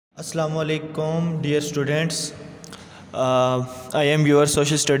Assalamu alaikum, dear students. I am your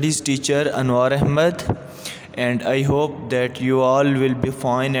social studies teacher Anwar Ahmed, and I hope that you all will be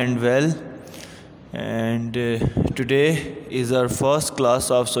fine and well. And today is our first class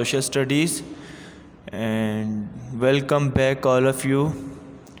of social studies, and welcome back all of you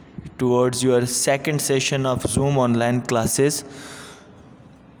towards your second session of Zoom online classes.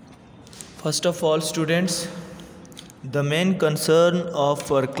 First of all, students, the main concern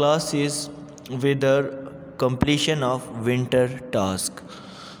of our class is with the completion of winter task.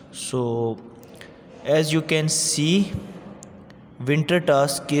 So as you can see, winter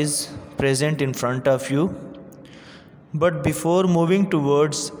task is present in front of you. But before moving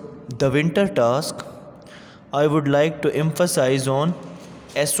towards the winter task, I would like to emphasize on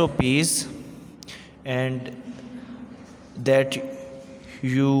SOPs, and that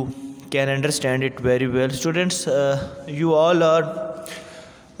you can understand it very well. Students, you all are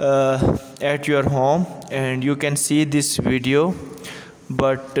at your home and you can see this video,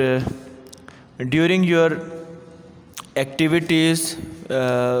 but during your activities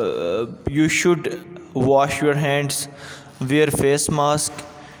you should wash your hands, wear face mask,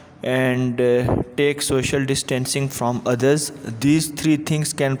 and take social distancing from others. These three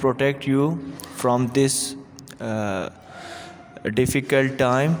things can protect you from this difficult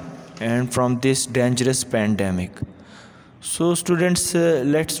time and from this dangerous pandemic. So students,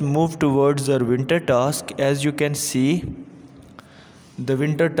 let's move towards our winter task. As you can see, the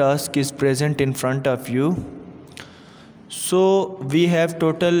winter task is present in front of you. So we have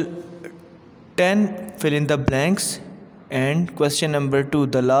total 10 fill in the blanks, and question number 2,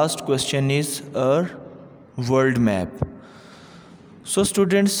 the last question, is a world map. So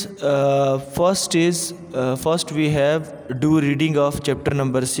students, first we have do reading of chapter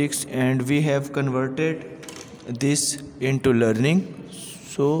number 6, and we have converted this into learning.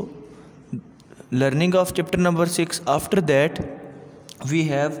 So learning of chapter number 6, after that we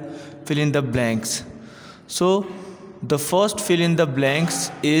have fill in the blanks. So the first fill in the blanks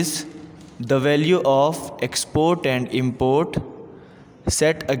is the value of export and import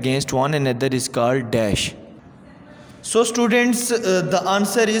set against one another is called dash. So students, the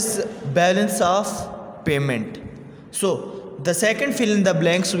answer is balance of payment. So the second fill in the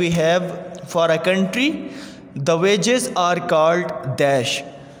blanks we have for a country, the wages are called dash.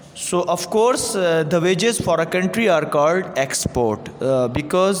 So of course the wages for a country are called export,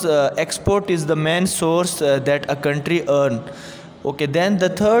 because export is the main source that a country earn. Okay, then the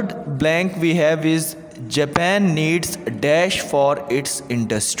third blank we have is Japan needs dash for its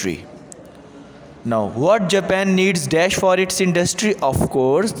industry. Now, what Japan needs dash for its industry? Of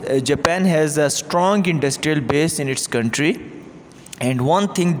course, Japan has a strong industrial base in its country, and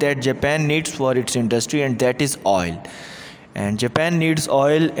one thing that Japan needs for its industry, and that is oil. And Japan needs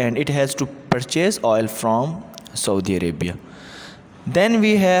oil, and it has to purchase oil from Saudi Arabia. Then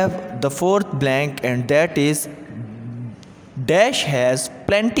we have the fourth blank, and that is dash has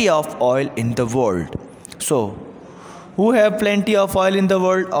plenty of oil in the world. So who have plenty of oil in the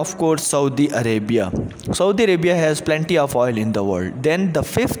world? Of course, Saudi Arabia. Saudi Arabia has plenty of oil in the world. Then the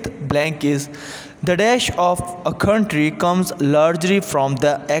fifth blank is the dash of a country comes largely from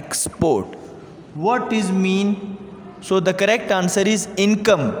the export. What is mean? So the correct answer is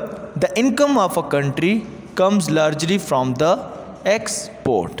income. The income of a country comes largely from the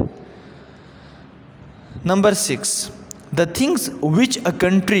export. Number 6. The things which a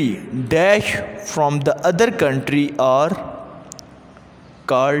country dash from the other country are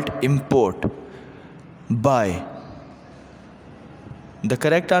called import. Buy. The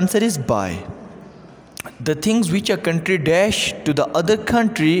correct answer is buy. The things which a country dash to the other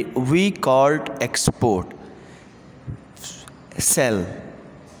country we called export. Sell.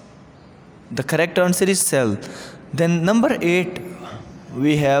 The correct answer is sell. Then number 8,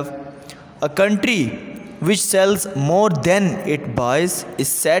 we have a country which sells more than it buys is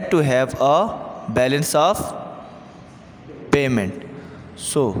said to have a balance of payment.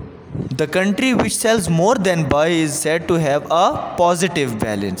 So the country which sells more than buys is said to have a positive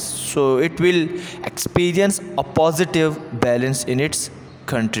balance. So it will experience a positive balance in its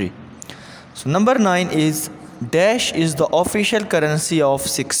country. So number 9 is dash is the official currency of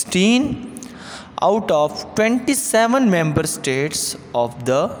 16 out of 27 member states of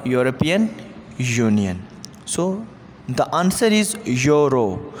the European Union. So the answer is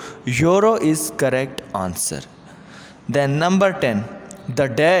euro. Euro is correct answer. Then number 10, the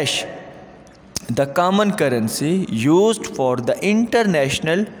dash, the common currency used for the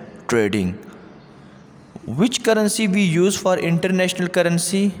international trading. Which currency we use for international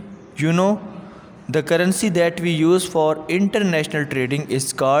currency? You know, The currency that we use for international trading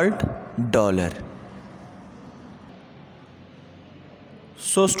is called dollar.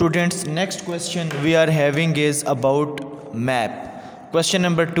 So students, next question we are having is about map. Question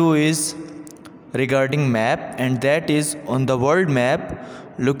number 2 is regarding map, and that is, on the world map,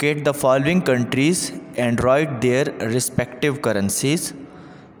 locate the following countries and write their respective currencies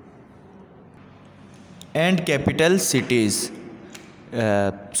and capital cities.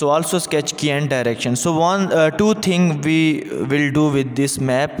 So also sketch key and direction. So two thing we will do with this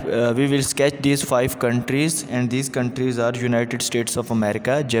map. We will sketch these 5 countries, and these countries are United States of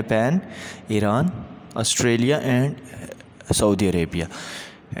America, Japan, Iran, Australia and Saudi Arabia.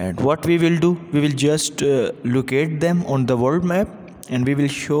 And what we will do, we will just locate them on the world map, and we will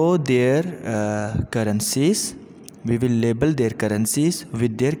show their currencies. We will label their currencies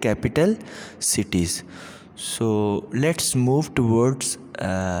with their capital cities. So let's move towards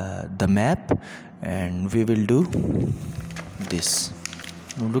the map, and we will do this.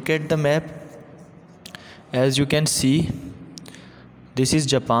 Now look at the map. As you can see, this is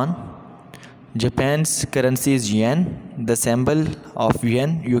Japan. Japan's currency is yen. The symbol of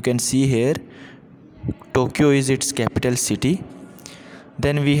yen you can see here. Tokyo is its capital city.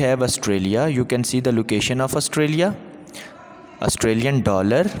 Then we have Australia. You can see the location of Australia. Australian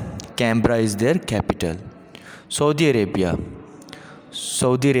dollar. Canberra is their capital. Saudi Arabia.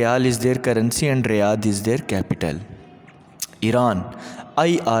 Saudi Riyal is their currency and Riyadh is their capital. Iran.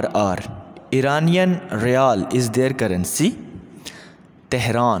 IRR. Iranian Riyal is their currency.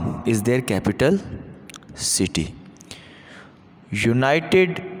 Tehran is their capital city.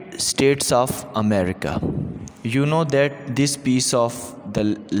 United States of America. You know that this piece of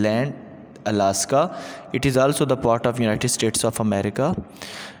the land, Alaska, it is also the part of United States of America,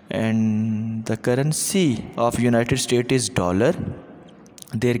 and the currency of United States is dollar.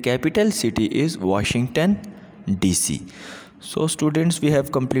 Their capital city is Washington DC. So students, we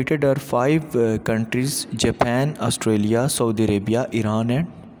have completed our 5 countries: Japan, Australia, Saudi Arabia, Iran and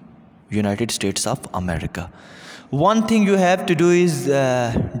United States of America. One thing you have to do is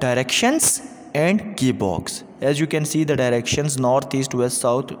directions and key box. As you can see, the directions north, east, west,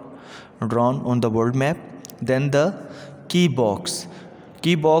 south drawn on the world map. Then the key box.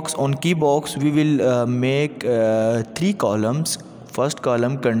 On key box we will make 3 columns. First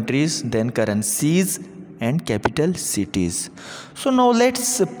column countries, then currencies and capital cities. So now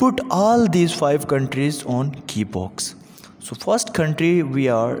let's put all these 5 countries on key box. So first country we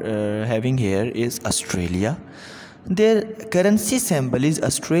are having here is Australia. Their currency symbol is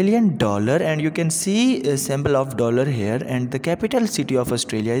Australian dollar, and you can see a symbol of dollar here, and the capital city of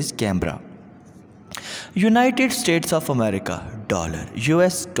Australia is Canberra. United States of America, dollar,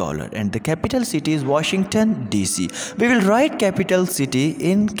 US dollar, and the capital city is Washington DC. We will write capital city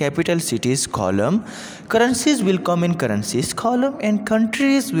in capital cities column. Currencies will come in currencies column, and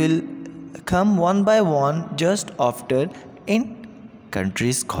countries will come one by one just after in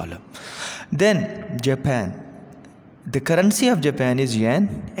countries column. Then Japan. The currency of Japan is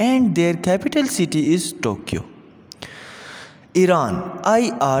yen, and their capital city is Tokyo. Iran,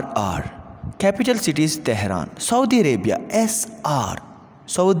 IRR. Capital city is Tehran. Saudi Arabia, SR,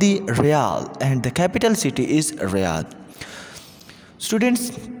 Saudi Riyal, and the capital city is Riyadh.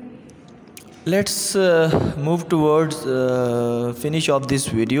 Students, let's move towards finish of this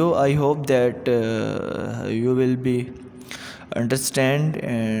video. I hope that you will be understand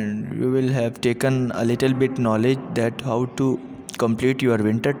and you will have taken a little bit knowledge that how to complete your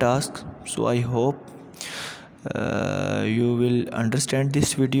winter tasks. So I hope you will understand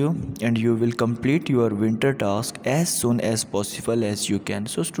this video and you will complete your winter task as soon as possible as you can.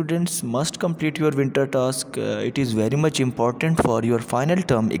 So students must complete your winter task. It is very much important for your final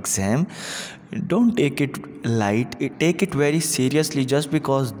term exam. Don't take it light, take it very seriously, just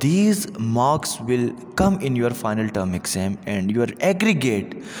because these marks will come in your final term exam, and your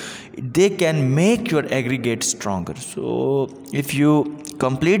aggregate, they can make your aggregate stronger. So if you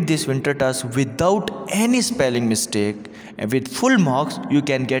complete this winter task without any spelling mistake and with full marks, you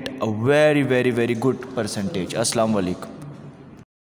can get a very good percentage. Assalamu alaikum.